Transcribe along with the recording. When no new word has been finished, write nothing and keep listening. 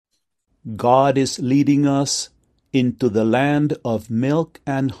God is leading us into the land of milk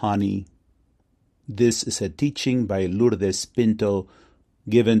and honey. This is a teaching by Lourdes Pinto,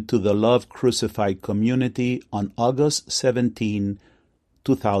 given to the Love Crucified community on August 17,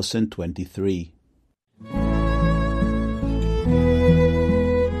 2023.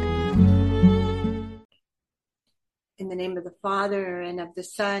 In the name of the Father, and of the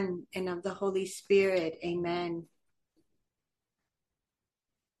Son, and of the Holy Spirit, amen.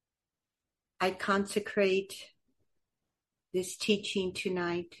 I consecrate this teaching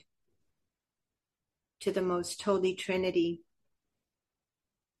tonight to the Most Holy Trinity,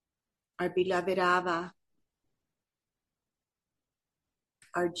 our beloved Abba,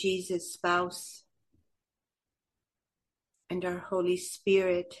 our Jesus spouse, and our Holy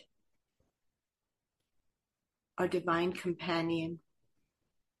Spirit, our divine companion,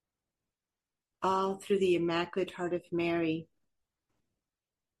 all through the Immaculate Heart of Mary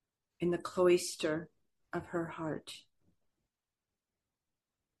in the cloister of her heart.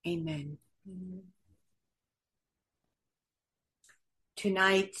 Amen.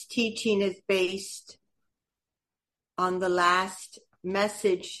 Tonight's teaching is based on the last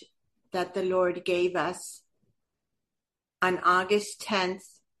message that the Lord gave us on August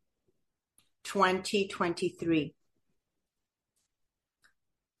 10th, 2023.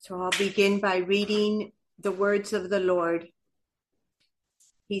 So I'll begin by reading the words of the Lord.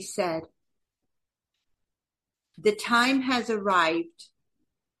 He said, "The time has arrived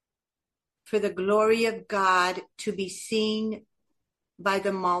for the glory of God to be seen by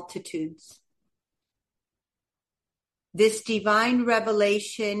the multitudes. This divine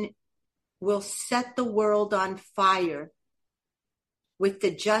revelation will set the world on fire with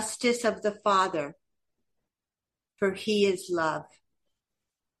the justice of the Father, for he is love.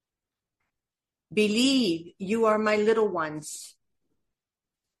 Believe, you are my little ones,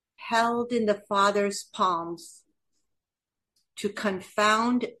 held in the Father's palms, to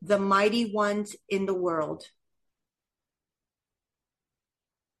confound the mighty ones in the world.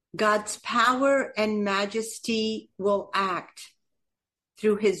 God's power and majesty will act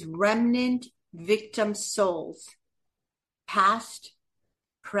through his remnant victim souls, past,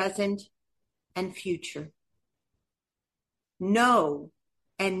 present, and future. Know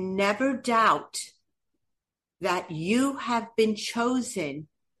and never doubt that you have been chosen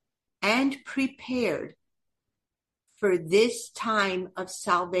and prepared for this time of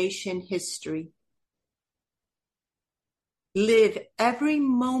salvation history. Live every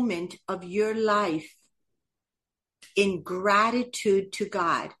moment of your life in gratitude to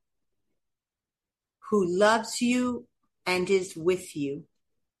God, who loves you and is with you.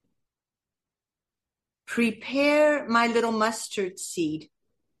 Prepare, my little mustard seed,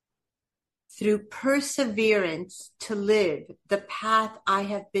 through perseverance to live the path I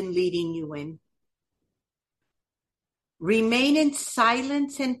have been leading you in. Remain in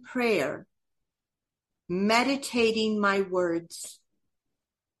silence and prayer, meditating my words,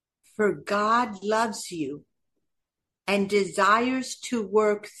 for God loves you and desires to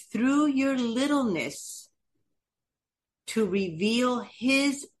work through your littleness to reveal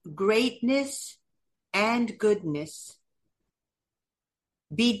his greatness and goodness.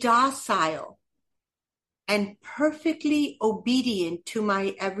 Be docile and perfectly obedient to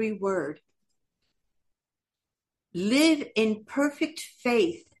my every word. Live in perfect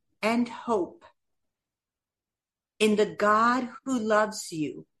faith and hope in the God who loves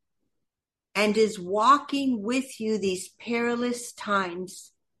you and is walking with you these perilous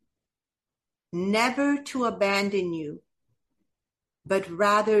times, never to abandon you, but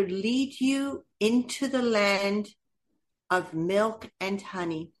rather lead you into the land of milk and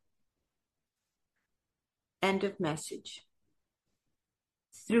honey." End of message.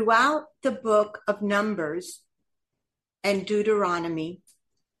 Throughout the book of Numbers and Deuteronomy,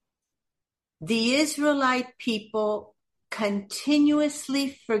 the Israelite people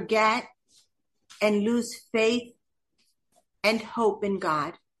continuously forget and lose faith and hope in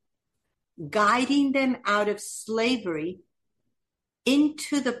God, guiding them out of slavery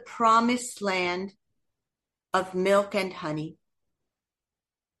into the promised land of milk and honey.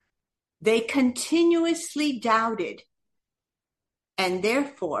 They continuously doubted and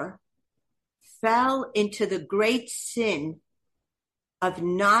therefore fell into the great sin of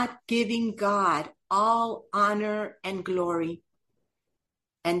not giving God all honor and glory.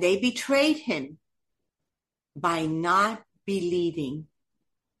 And they betrayed him by not believing.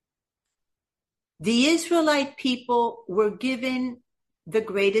 The Israelite people were given the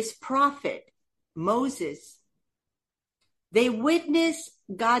greatest prophet, Moses. They witnessed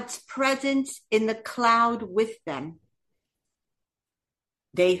God's presence in the cloud with them.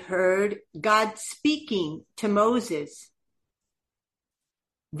 They heard God speaking to Moses.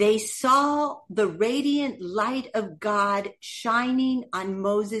 They saw the radiant light of God shining on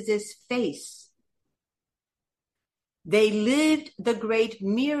Moses' face. They lived the great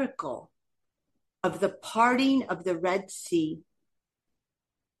miracle of the parting of the Red Sea.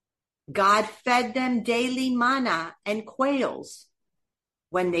 God fed them daily manna and quails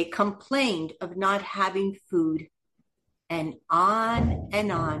when they complained of not having food, and on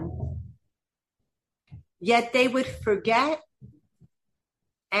and on. Yet they would forget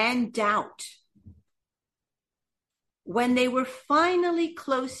and doubt. When they were finally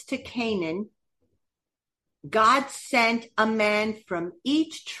close to Canaan, God sent a man from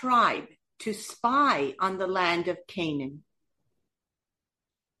each tribe to spy on the land of Canaan.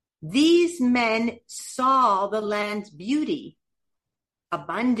 These men saw the land's beauty,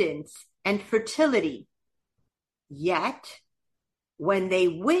 abundance, and fertility. Yet, when they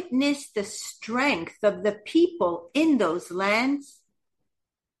witnessed the strength of the people in those lands,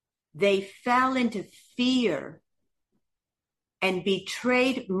 they fell into fear and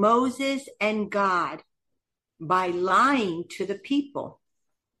betrayed Moses and God by lying to the people.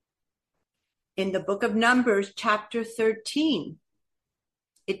 In the book of Numbers, chapter 13,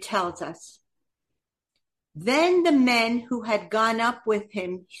 it tells us, "Then the men who had gone up with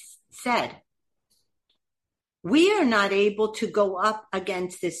him said, 'We are not able to go up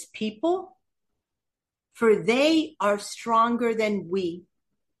against this people, for they are stronger than we.'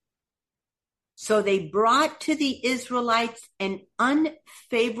 So they brought to the Israelites an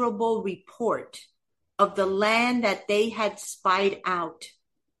unfavorable report of the land that they had spied out,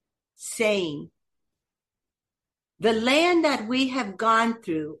 saying, 'The land that we have gone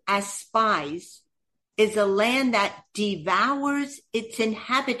through as spies is a land that devours its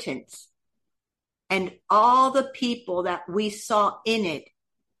inhabitants, and all the people that we saw in it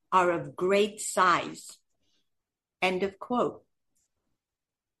are of great size.'" End of quote.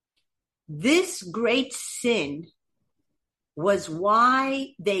 This great sin was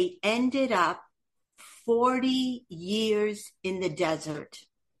why they ended up 40 years in the desert.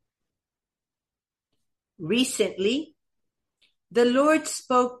 Recently, the Lord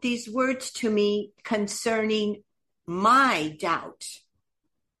spoke these words to me concerning my doubt.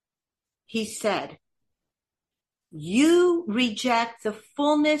 He said, "You reject the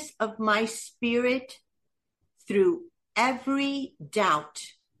fullness of my spirit through every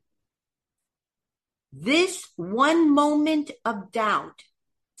doubt. This one moment of doubt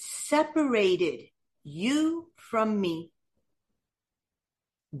separated you from me.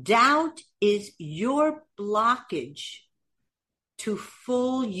 Doubt is your blockage to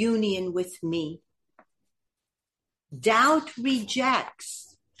full union with me. Doubt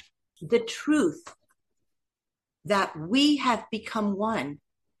rejects the truth that we have become one.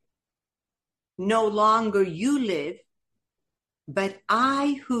 No longer you live, but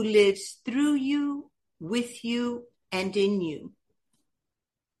I who lives through you, with you, and in you."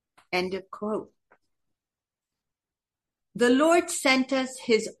 End of quote. The Lord sent us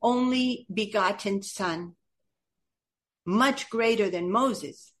his only begotten Son, much greater than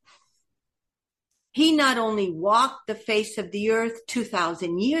Moses. He not only walked the face of the earth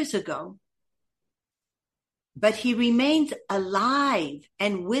 2,000 years ago, but he remains alive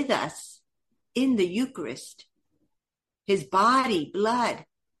and with us in the Eucharist. His body, blood,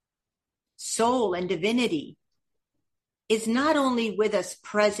 soul, and divinity is not only with us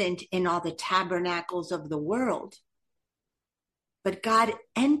present in all the tabernacles of the world, but God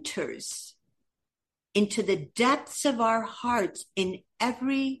enters into the depths of our hearts in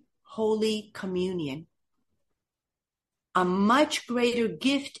every Holy Communion. A much greater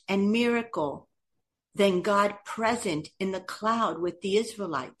gift and miracle than God present in the cloud with the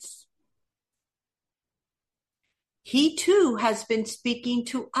Israelites. He too has been speaking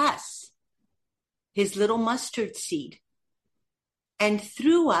to us, his little mustard seed, and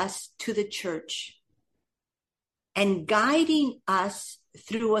through us to the church, and guiding us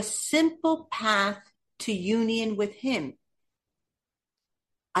through a simple path to union with him,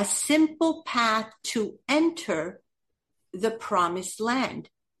 a simple path to enter the promised land.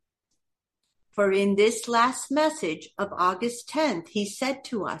 For in this last message of August 10th, he said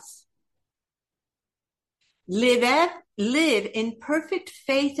to us, live in perfect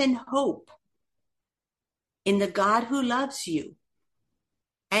faith and hope in the God who loves you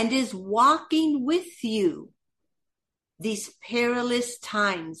and is walking with you these perilous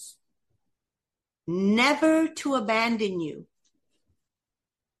times, never to abandon you,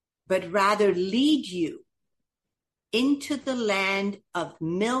 but rather lead you into the land of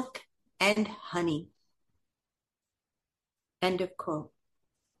milk and honey. End of quote.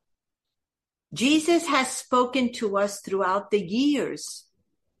 Jesus has spoken to us throughout the years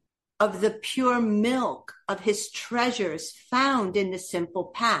of the pure milk of his treasures found in the simple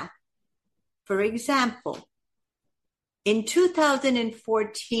path. For example, in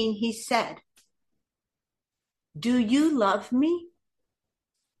 2014, he said, "Do you love me?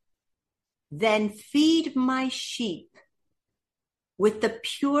 Then feed my sheep with the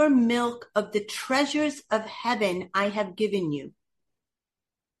pure milk of the treasures of heaven I have given you.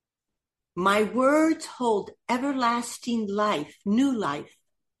 My words hold everlasting life, new life.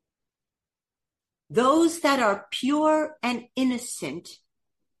 Those that are pure and innocent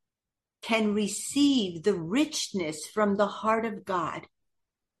can receive the richness from the heart of God.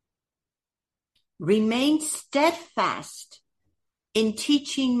 Remain steadfast in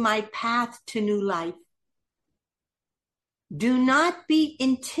teaching my path to new life. Do not be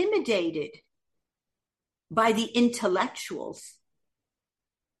intimidated by the intellectuals,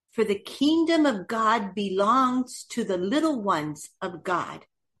 for the kingdom of God belongs to the little ones of God,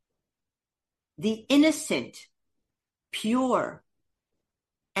 the innocent, pure,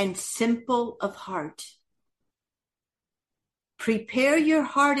 and simple of heart. Prepare your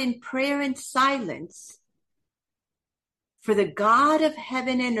heart in prayer and silence, for the God of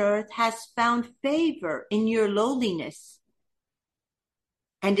heaven and earth has found favor in your lowliness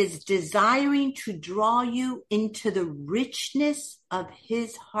and is desiring to draw you into the richness of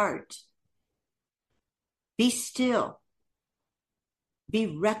his heart. Be still, be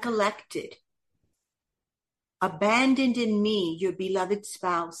recollected, abandoned in me, your beloved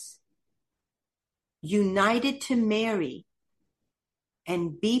spouse, united to Mary,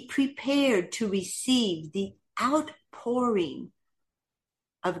 and be prepared to receive the outpouring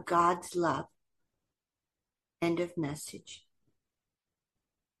of God's love." End of message.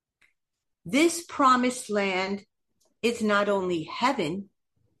 This promised land is not only heaven,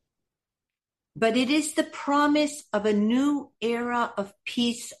 but it is the promise of a new era of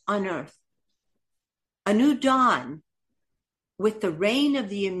peace on earth, a new dawn with the reign of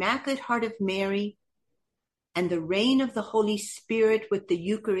the Immaculate Heart of Mary and the reign of the Holy Spirit with the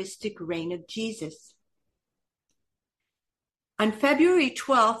Eucharistic reign of Jesus. On February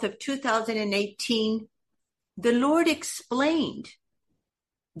 12th of 2018, the Lord explained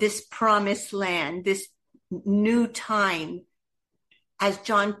this promised land, this new time, as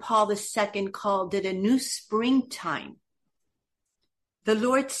John Paul II called it, a new springtime. The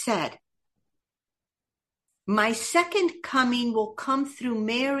Lord said, "My second coming will come through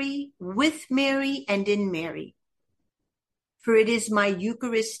Mary, with Mary, and in Mary, for it is my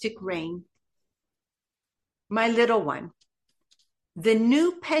Eucharistic reign." My little one, the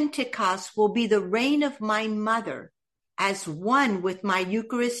new Pentecost will be the reign of my mother as one with my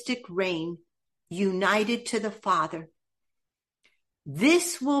Eucharistic reign, united to the Father.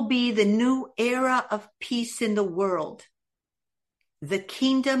 This will be the new era of peace in the world, the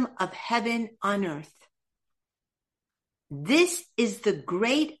kingdom of heaven on earth. This is the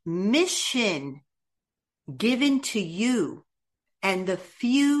great mission given to you and the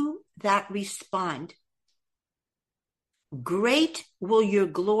few that respond. Great will your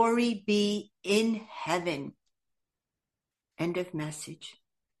glory be in heaven. End of message.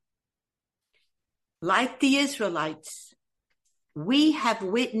 Like the Israelites, we have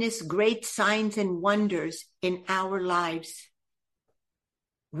witnessed great signs and wonders in our lives.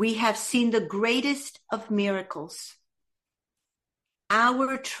 We have seen the greatest of miracles.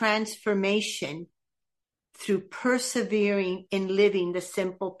 Our transformation through persevering in living the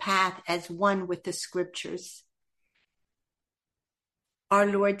simple path as one with the scriptures. Our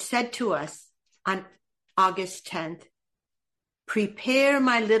Lord said to us on August 10th, "Prepare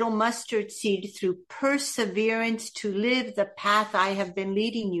my little mustard seed through perseverance to live the path I have been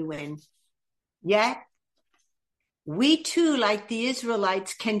leading you in." Yet, we too, like the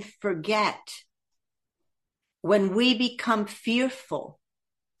Israelites, can forget when we become fearful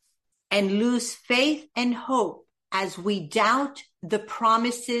and lose faith and hope as we doubt the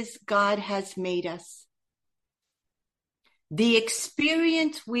promises God has made us. The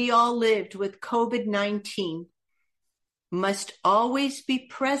experience we all lived with COVID-19 must always be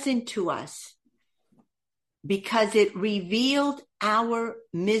present to us because it revealed our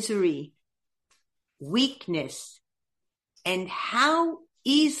misery, weakness, and how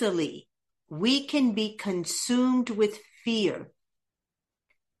easily we can be consumed with fear,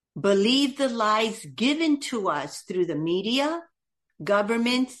 believe the lies given to us through the media,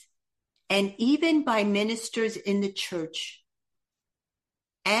 governments, and even by ministers in the church,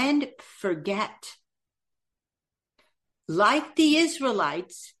 and forget. Like the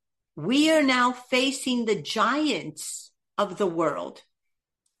Israelites, we are now facing the giants of the world,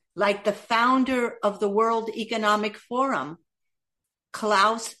 like the founder of the World Economic Forum,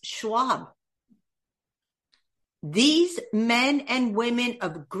 Klaus Schwab. These men and women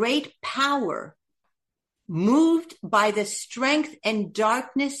of great power, moved by the strength and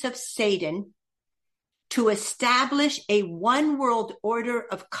darkness of Satan to establish a one world order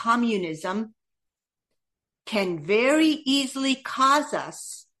of communism, can very easily cause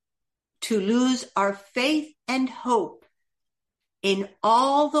us to lose our faith and hope in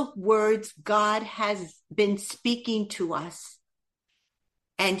all the words God has been speaking to us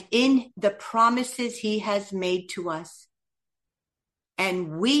and in the promises he has made to us.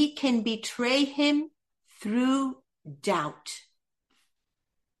 And we can betray him through doubt.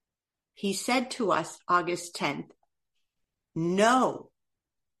 He said to us August 10th, know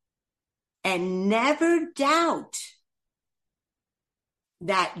and never doubt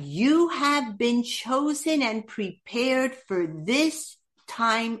that you have been chosen and prepared for this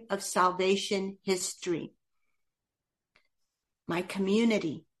time of salvation history. My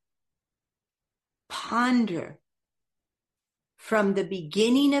community, ponder. From the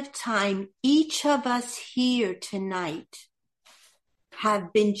beginning of time, each of us here tonight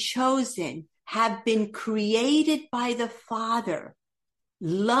have been chosen, have been created by the Father,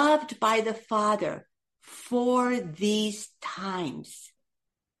 loved by the Father for these times.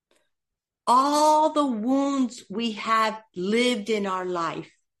 All the wounds we have lived in our life,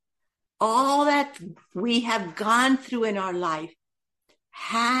 all that we have gone through in our life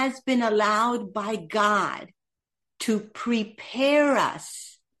has been allowed by God to prepare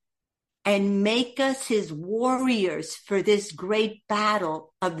us and make us his warriors for this great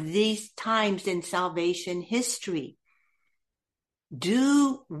battle of these times in salvation history.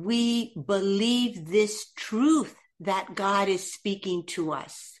 Do we believe this truth that God is speaking to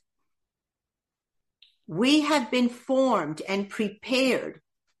us? We have been formed and prepared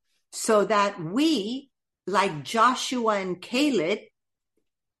so that we, like Joshua and Caleb,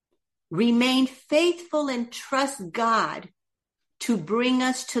 remain faithful and trust God to bring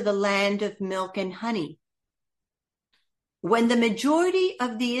us to the land of milk and honey. When the majority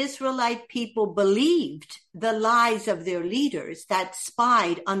of the Israelite people believed the lies of their leaders that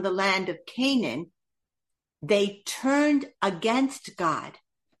spied on the land of Canaan, they turned against God.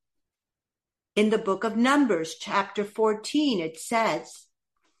 In the book of Numbers, chapter 14, it says,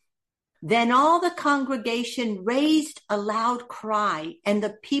 then all the congregation raised a loud cry, and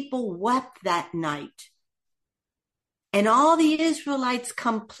the people wept that night. And all the Israelites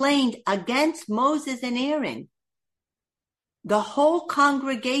complained against Moses and Aaron. The whole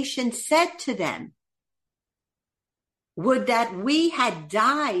congregation said to them, would that we had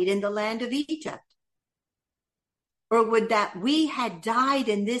died in the land of Egypt, or would that we had died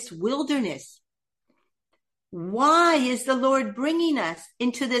in this wilderness. Why is the Lord bringing us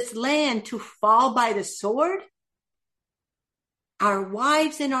into this land to fall by the sword? Our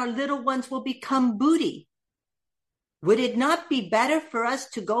wives and our little ones will become booty. Would it not be better for us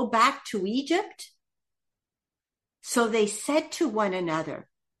to go back to Egypt? So they said to one another,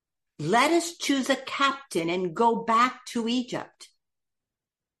 let us choose a captain and go back to Egypt.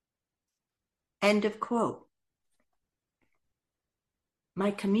 End of quote.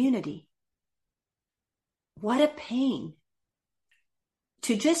 My community, what a pain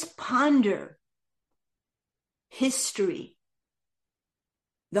to just ponder history,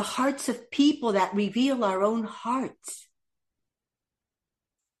 the hearts of people that reveal our own hearts.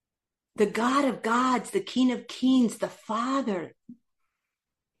 The God of gods, the King of kings, the Father,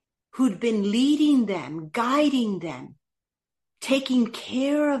 who'd been leading them, guiding them, taking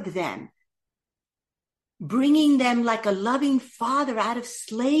care of them, bringing them like a loving father out of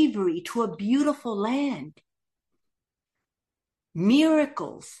slavery to a beautiful land.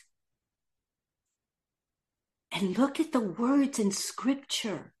 Miracles. And look at the words in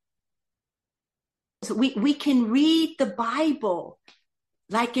scripture. So we can read the Bible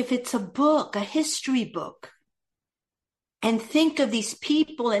like if it's a book, a history book, and think of these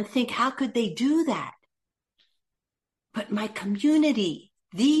people and think, how could they do that? But my community,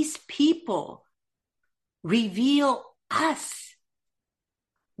 these people reveal us.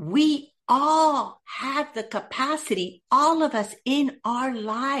 We all have the capacity. All of us in our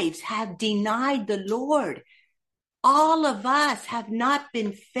lives have denied the Lord. All of us have not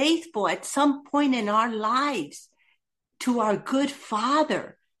been faithful at some point in our lives to our good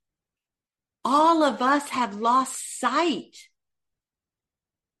Father. All of us have lost sight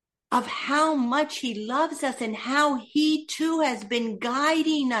of how much he loves us and how he too has been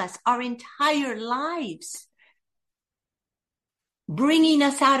guiding us our entire lives, bringing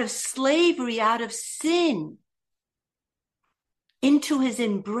us out of slavery, out of sin, into his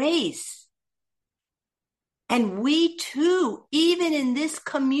embrace. And we too, even in this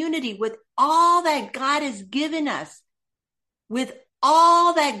community, with all that God has given us, with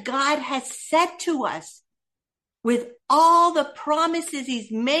all that God has said to us, with all the promises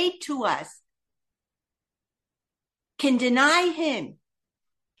he's made to us, can deny him,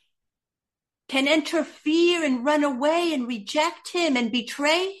 can interfere and run away and reject him and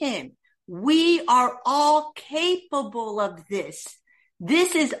betray him. We are all capable of this.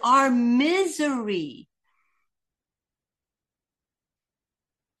 This is our misery.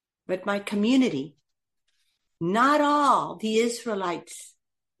 But my community, not all the Israelites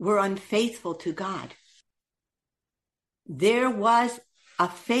were unfaithful to God. There was a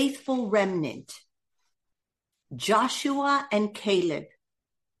faithful remnant, Joshua and Caleb.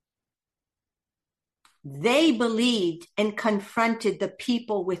 They believed and confronted the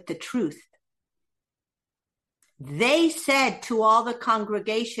people with the truth. They said to all the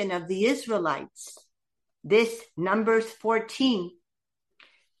congregation of the Israelites, this Numbers 14,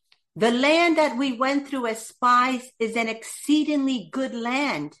 the land that we went through as spies is an exceedingly good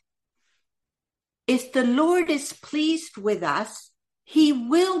land. If the Lord is pleased with us, he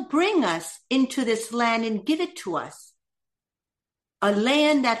will bring us into this land and give it to us. A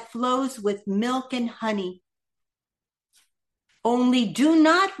land that flows with milk and honey. Only do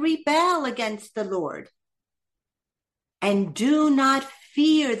not rebel against the Lord, and do not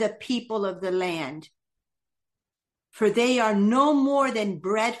fear the people of the land, for they are no more than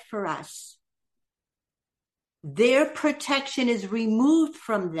bread for us. Their protection is removed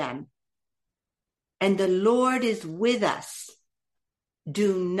from them, and the Lord is with us.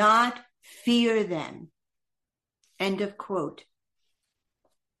 Do not fear them. End of quote.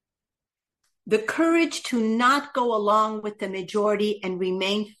 The courage to not go along with the majority and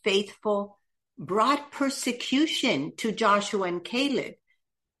remain faithful brought persecution to Joshua and Caleb,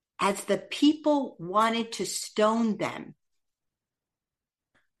 as the people wanted to stone them.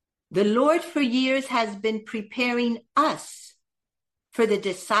 The Lord for years has been preparing us for the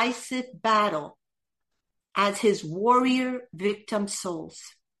decisive battle as his warrior victim souls.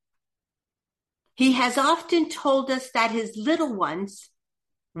 He has often told us that his little ones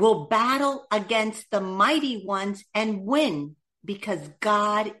will battle against the mighty ones and win because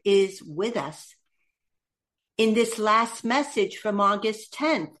God is with us. In this last message from August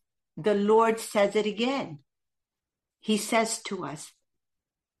 10th, the Lord says it again. He says to us,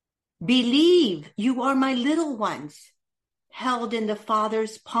 believe you are my little ones, held in the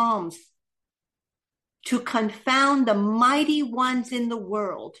Father's palms, to confound the mighty ones in the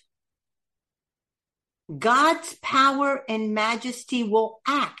world. God's power and majesty will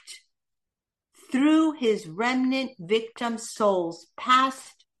act through his remnant victim souls,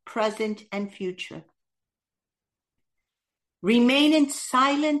 past, present, and future. Remain in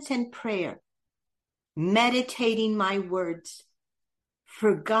silence and prayer, meditating my words,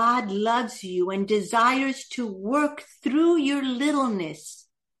 for God loves you and desires to work through your littleness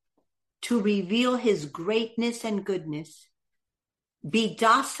to reveal his greatness and goodness. Be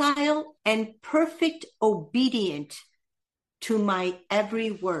docile and perfect obedient to my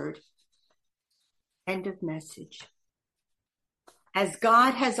every word. End of message. As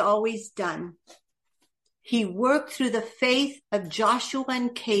God has always done, he worked through the faith of Joshua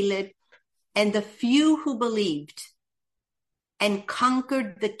and Caleb and the few who believed, and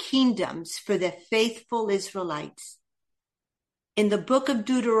conquered the kingdoms for the faithful Israelites. In the book of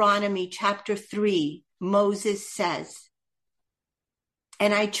Deuteronomy, chapter 3, Moses says,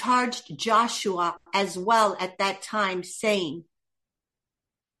 and I charged Joshua as well at that time, saying,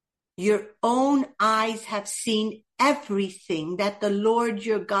 your own eyes have seen everything that the Lord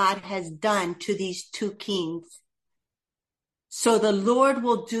your God has done to these two kings. So the Lord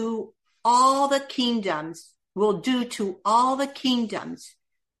will do to all the kingdoms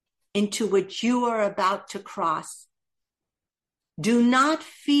into which you are about to cross. Do not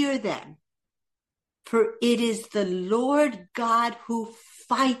fear them, for it is the Lord God who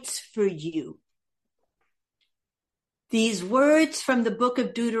fights for you. These words from the book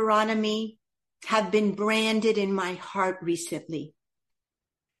of Deuteronomy have been branded in my heart recently.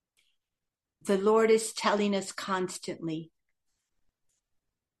 The Lord is telling us constantly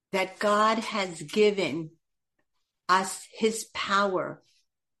that God has given us his power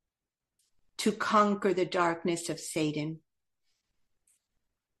to conquer the darkness of Satan.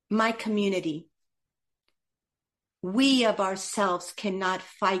 My community, we of ourselves cannot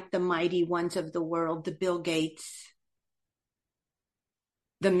fight the mighty ones of the world, the Bill Gates,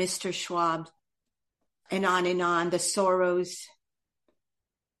 the Mr. Schwab, and on, the Soros.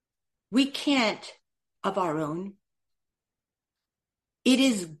 We can't of our own. It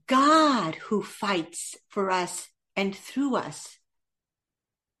is God who fights for us and through us.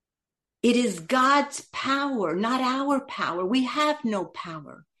 It is God's power, not our power. We have no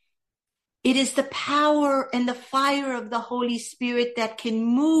power. It is the power and the fire of the Holy Spirit that can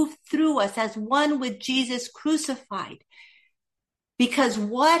move through us as one with Jesus crucified. Because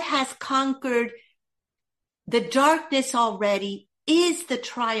what has conquered the darkness already is the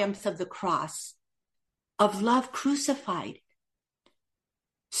triumph of the cross, of love crucified.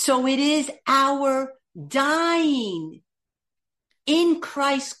 So it is our dying in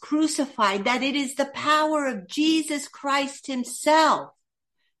Christ crucified, that it is the power of Jesus Christ himself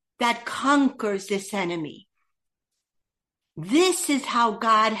that conquers this enemy. This is how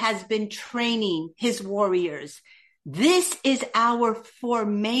God has been training his warriors. This is our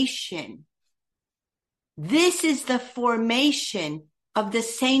formation. This is the formation of the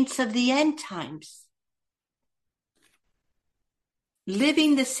saints of the end times.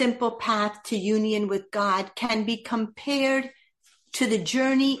 Living the simple path to union with God can be compared to the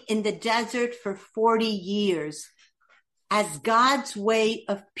journey in the desert for 40 years as God's way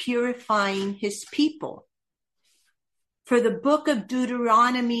of purifying his people. For the book of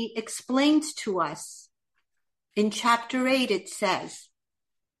Deuteronomy explains to us, in chapter 8 it says,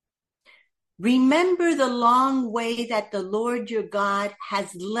 "Remember the long way that the Lord your God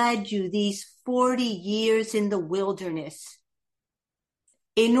has led you these 40 years in the wilderness,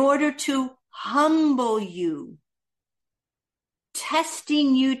 in order to humble you,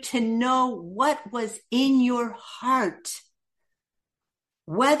 testing you to know what was in your heart,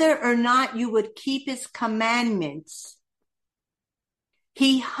 whether or not you would keep his commandments.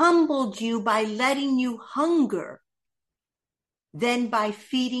 He humbled you by letting you hunger, then by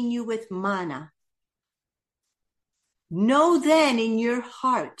feeding you with manna. Know then in your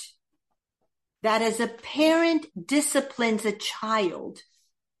heart that as a parent disciplines a child,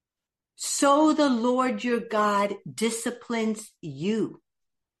 so the Lord your God disciplines you.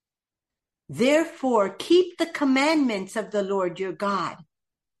 Therefore, keep the commandments of the Lord your God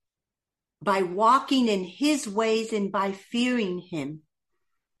by walking in his ways and by fearing him.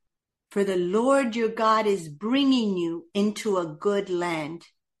 For the Lord your God is bringing you into a good land."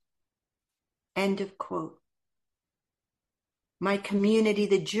 End of quote. My community,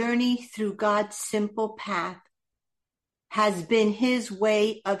 the journey through God's simple path has been his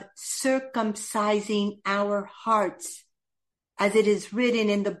way of circumcising our hearts, as it is written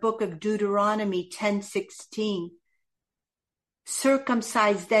in the book of Deuteronomy 10:16.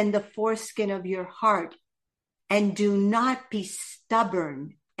 "Circumcise then the foreskin of your heart, and do not be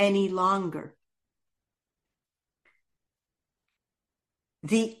stubborn any longer."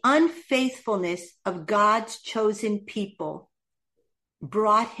 The unfaithfulness of God's chosen people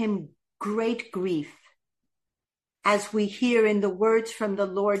brought him great grief, as we hear in the words from the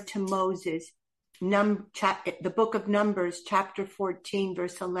Lord to Moses, the book of Numbers, chapter 14,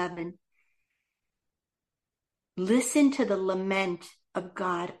 verse 11. Listen to the lament of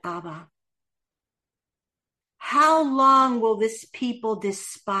God, Abba. "How long will this people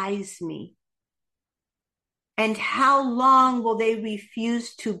despise me? And how long will they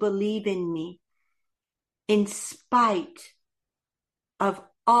refuse to believe in me, in spite of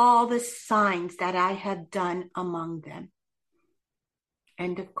all the signs that I have done among them?"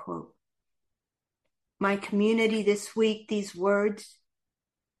 End of quote. My community, this week, these words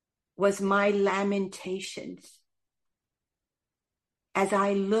was my lamentations as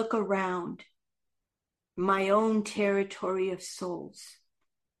I look around my own territory of souls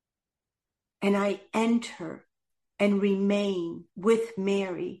and I enter and remain with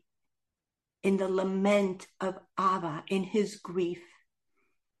Mary in the lament of Abba, in his grief.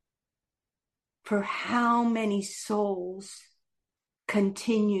 For how many souls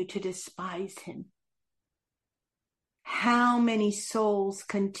continue to despise him? How many souls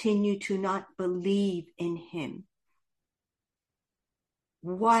continue to not believe in him?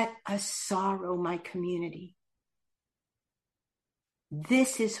 What a sorrow, my community.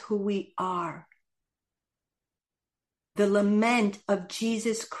 This is who we are. The lament of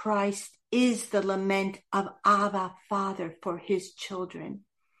Jesus Christ is the lament of Abba, Father, for his children.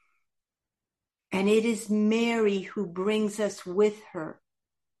 And it is Mary who brings us with her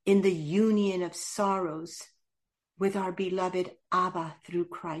in the union of sorrows with our beloved Abba through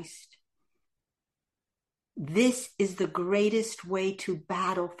Christ. This is the greatest way to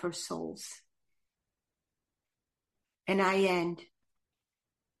battle for souls. And I end.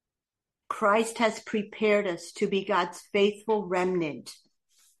 Christ has prepared us to be God's faithful remnant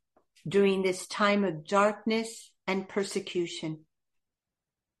during this time of darkness and persecution.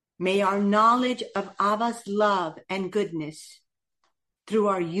 May our knowledge of Abba's love and goodness through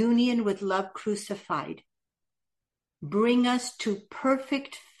our union with Love Crucified, bring us to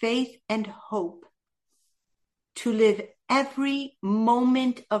perfect faith and hope to live every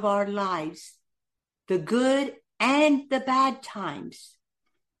moment of our lives, the good and the bad times,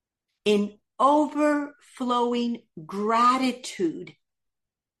 in overflowing gratitude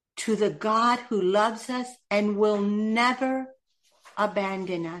to the God who loves us and will never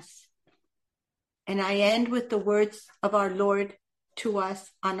abandon us. And I end with the words of our Lord to us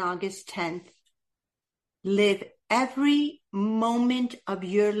on August 10th. Live every moment of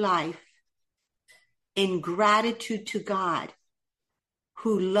your life in gratitude to God,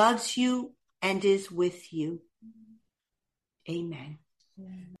 who loves you and is with you. Amen.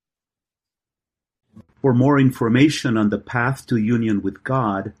 For more information on the path to union with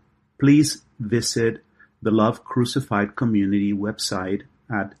God, please visit the Love Crucified community website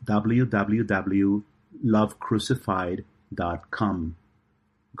at www.lovecrucified.com.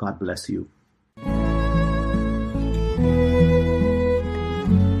 God bless you.